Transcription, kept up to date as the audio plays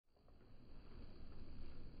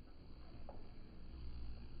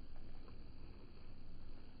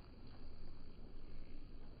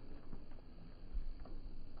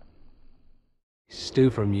Stu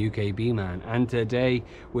from UK Bee Man, and today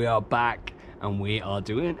we are back and we are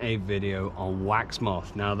doing a video on wax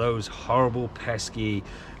moth. Now those horrible pesky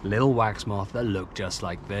little wax moth that look just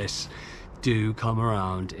like this do come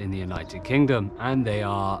around in the United Kingdom, and they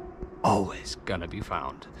are always gonna be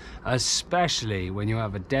found, especially when you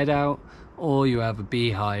have a dead out or you have a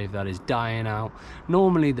beehive that is dying out.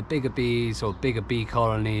 Normally the bigger bees or bigger bee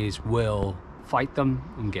colonies will fight them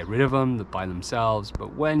and get rid of them by themselves,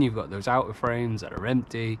 but when you've got those outer frames that are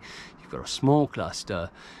empty, you've got a small cluster,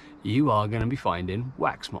 you are going to be finding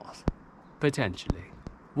wax moth, potentially.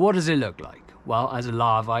 What does it look like? Well, as a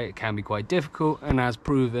larvae it can be quite difficult, and as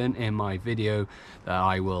proven in my video that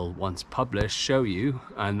I will once publish show you,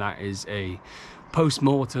 and that is a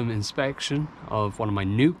post-mortem inspection of one of my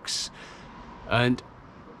nukes. And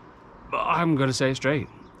I'm going to say it straight,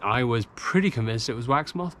 I was pretty convinced it was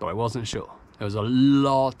wax moth, but I wasn't sure. There was a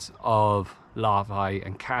lot of larvae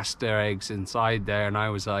and castor eggs inside there, and I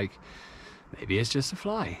was like, maybe it's just a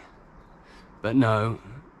fly. But no,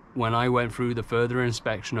 when I went through the further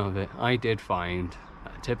inspection of it, I did find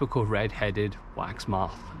a typical red-headed wax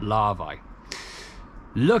moth larvae.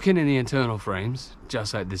 Looking in the internal frames,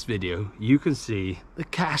 just like this video, you can see the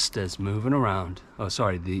casters moving around. Oh,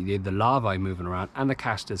 sorry, the larvae moving around, and the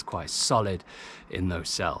casters quite solid in those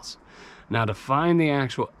cells. Now, to find the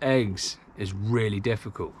actual eggs is really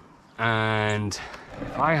difficult, and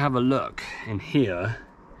if I have a look in here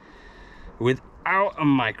without a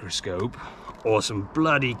microscope or some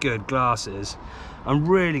bloody good glasses, I'm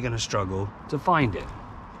really going to struggle to find it.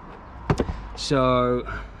 So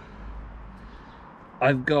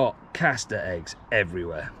I've got castor eggs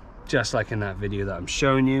everywhere, just like in that video that I'm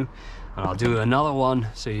showing you, and I'll do another one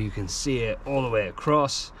so you can see it all the way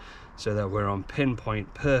across, so that we're on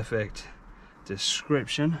pinpoint perfect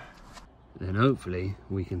description. Then hopefully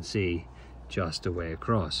we can see just a way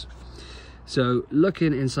across. So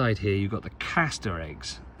looking inside here, you've got the castor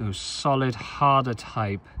eggs, those solid, harder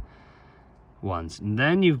type ones, and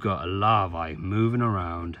then you've got a larvae moving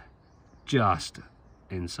around just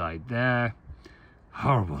inside there.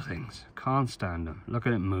 Horrible things, can't stand them. Look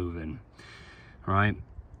at it moving, right?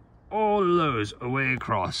 All those away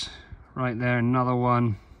across. Right there, another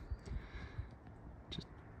one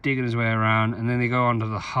digging his way around, and then they go on to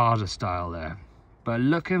the harder style there. But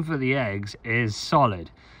looking for the eggs is solid,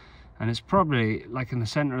 and it's probably like in the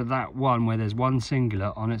center of that one where there's one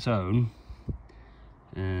singular on its own.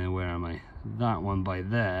 Where am I? That one by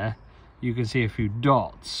there. You can see a few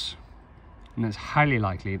dots, and it's highly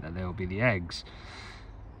likely that they will be the eggs.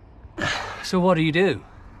 So what do?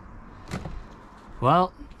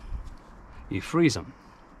 Well, you freeze them.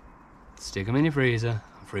 Stick them in your freezer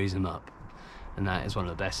and freeze them up. And that is one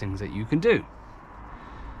of the best things that you can do.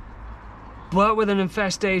 But with an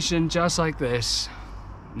infestation just like this,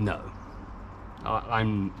 no.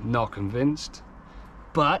 I'm not convinced,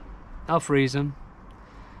 but I'll freeze them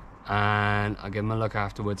and I'll give them a look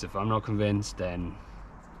afterwards. If I'm not convinced, then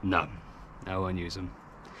no, I won't use them.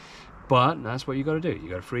 But that's what you got to do. You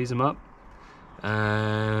got to freeze them up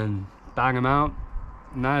and bang them out,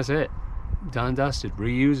 and that's it. Done and dusted,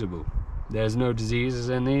 reusable. There's no diseases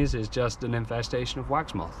in these, it's just an infestation of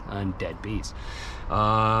wax moth and dead bees.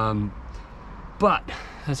 But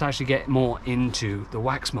let's actually get more into the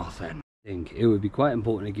wax moth then. I think it would be quite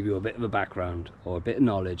important to give you a bit of a background or a bit of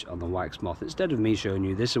knowledge on the wax moth, instead of me showing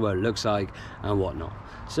you this is what it looks like and whatnot.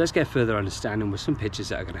 So let's get further understanding with some pictures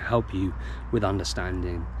that are going to help you with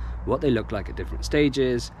understanding what they look like at different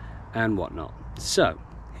stages and whatnot. So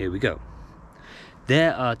here we go.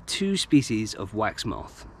 There are two species of wax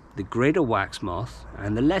moth: the greater wax moth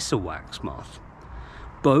and the lesser wax moth.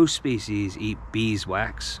 Both species eat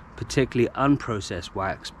beeswax, particularly unprocessed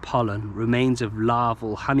wax, pollen, remains of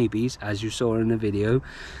larval honeybees, as you saw in the video,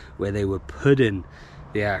 where they were putting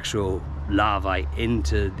the actual larvae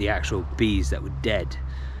into the actual bees that were dead.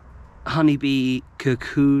 Honeybee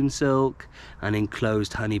cocoon silk and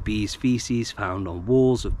enclosed honeybees feces found on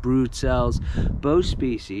walls of brood cells. Both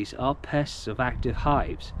species are pests of active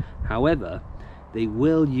hives. However, they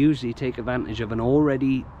will usually take advantage of an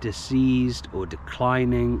already diseased or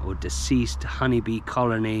declining or deceased honeybee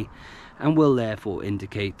colony, and will therefore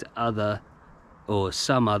indicate other or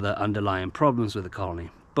some other underlying problems with the colony.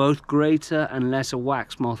 Both greater and lesser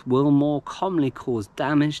wax moth will more commonly cause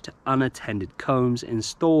damage to unattended combs in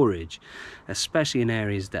storage, especially in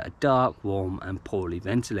areas that are dark, warm and poorly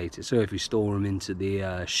ventilated. So if you store them into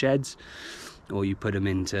the sheds, or you put them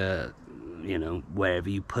into, you know, wherever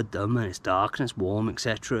you put them and it's dark and it's warm,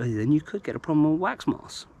 etc., then you could get a problem with wax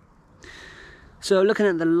moths. So looking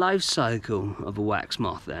at the life cycle of a wax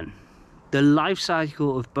moth then, The life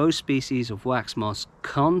cycle of both species of wax moths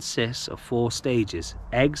consists of 4 stages: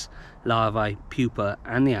 eggs, larvae, pupa,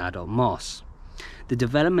 and the adult moths. The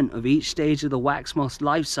development of each stage of the wax moth's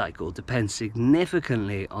life cycle depends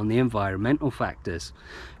significantly on the environmental factors,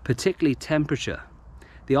 particularly temperature.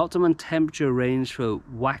 The optimum temperature range for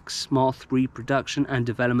wax moth reproduction and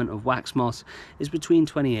development of wax moths is between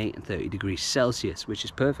 28 and 30 degrees Celsius, which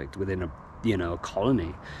is perfect within a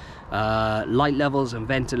colony. Light levels and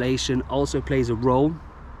ventilation also plays a role.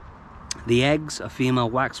 The eggs, a female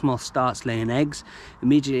wax moth starts laying eggs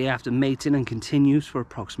immediately after mating and continues for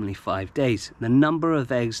approximately 5 days. The number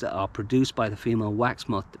of eggs that are produced by the female wax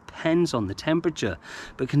moth depends on the temperature,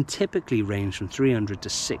 but can typically range from 300 to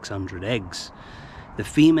 600 eggs. The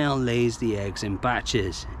female lays the eggs in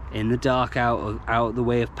batches. In the dark, out of the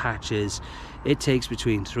way of patches, it takes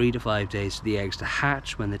between 3 to 5 days for the eggs to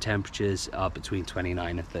hatch when the temperatures are between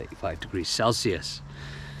 29 and 35 degrees Celsius.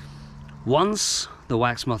 Once the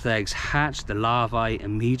wax moth eggs hatch, the larvae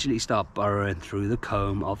immediately start burrowing through the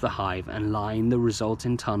comb of the hive and line the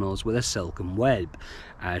resulting tunnels with a silken web.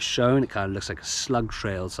 As shown, it kind of looks like a slug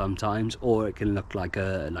trail sometimes, or it can look like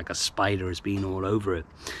a spider has been all over it.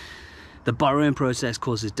 The burrowing process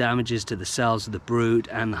causes damages to the cells of the brood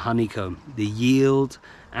and the honeycomb. The yield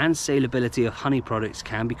and salability of honey products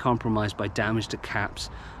can be compromised by damage to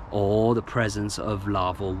caps or the presence of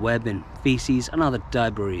larval webbing, feces, and other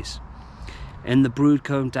debris. In the brood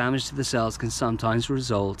comb, damage to the cells can sometimes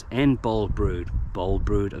result in bold brood. Bold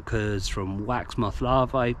brood occurs from wax moth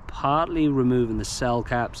larvae partly removing the cell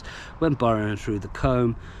caps when burrowing through the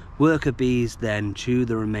comb. Worker bees then chew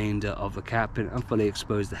the remainder of the capping and fully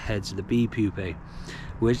expose the heads of the bee pupae,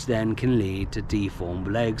 which then can lead to deformed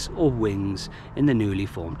legs or wings in the newly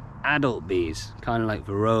formed adult bees, kind of like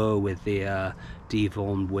Varroa with the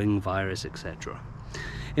deformed wing virus, etc.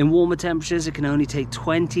 In warmer temperatures, it can only take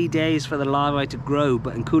 20 days for the larvae to grow,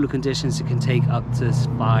 but in cooler conditions it can take up to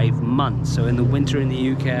 5 months. So in the winter in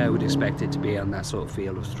the UK, I would expect it to be on that sort of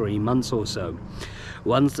field of 3 months or so.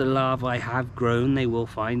 Once the larvae have grown, they will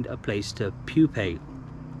find a place to pupate,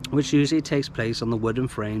 which usually takes place on the wooden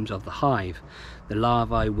frames of the hive. The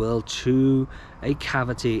larvae will chew a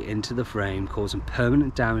cavity into the frame, causing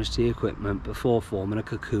permanent damage to the equipment before forming a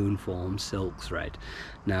cocoon-formed silk thread.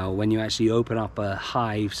 Now, when you actually open up a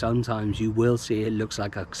hive, sometimes you will see it looks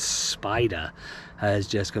like a spider has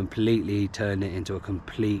just completely turned it into a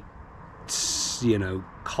complete,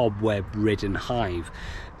 cobweb-ridden hive.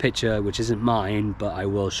 Picture which isn't mine, but I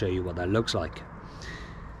will show you what that looks like.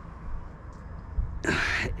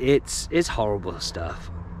 It's horrible stuff.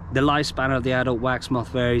 The lifespan of the adult wax moth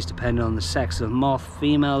varies depending on the sex of the moth.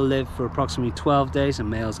 Female live for approximately 12 days and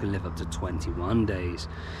males can live up to 21 days.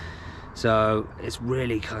 So it's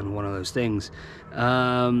really kind of one of those things.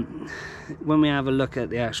 When we have a look at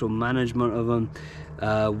the actual management of them,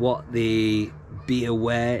 what the Be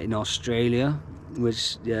Aware in Australia,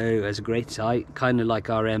 which is a great site, kind of like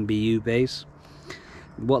our MBU base.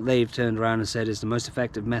 What they've turned around and said is the most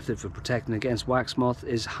effective method for protecting against wax moth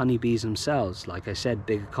is honeybees themselves. Like I said,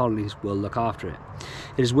 bigger colonies will look after it.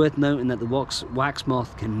 It is worth noting that the wax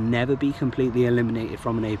moth can never be completely eliminated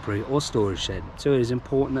from an apiary or storage shed, so it is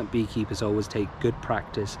important that beekeepers always take good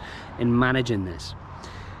practice in managing this.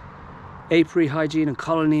 Apiary hygiene and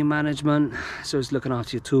colony management, so it's looking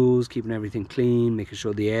after your tools, keeping everything clean, making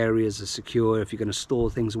sure the areas are secure. If you're going to store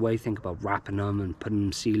things away, think about wrapping them and putting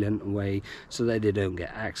them sealant away so that they don't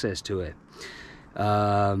get access to it.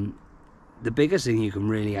 The biggest thing you can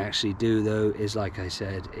really actually do though is, like I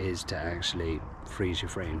said, is to actually freeze your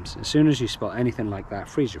frames. As soon as you spot anything like that,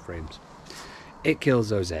 freeze your frames. It kills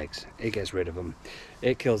those eggs, it gets rid of them,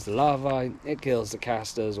 it kills the larvae, it kills the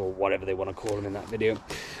casters, or whatever they want to call them in that video,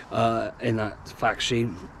 in that fact sheet.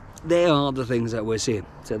 They are the things that we're seeing.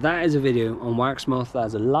 So that is a video on wax moth.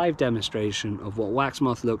 That's a live demonstration of what wax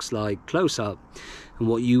moth looks like close up and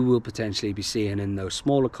what you will potentially be seeing in those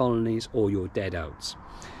smaller colonies or your dead outs.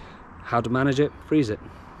 How to manage it? Freeze it.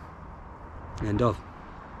 End of.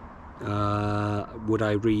 Would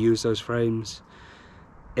I reuse those frames?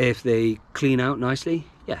 If they clean out nicely,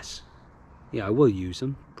 yes. Yeah, I will use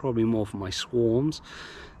them. Probably more for my swarms.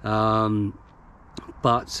 But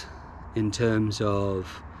in terms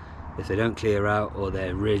of if they don't clear out or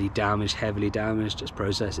they're really damaged, heavily damaged, just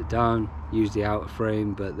process it down. Use the outer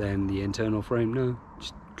frame, but then the internal frame, no.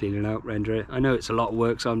 Just clean it out, render it. I know it's a lot of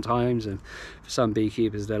work sometimes, and for some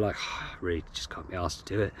beekeepers, they're like, oh, I really just can't be asked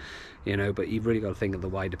to do it. But you've really got to think of the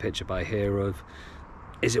wider picture by here of,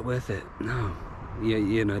 is it worth it? No.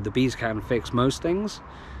 The bees can fix most things,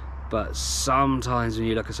 but sometimes when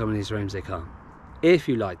you look at some of these frames, they can't. If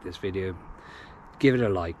you like this video, give it a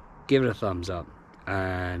like, give it a thumbs up,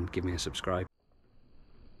 and give me a subscribe.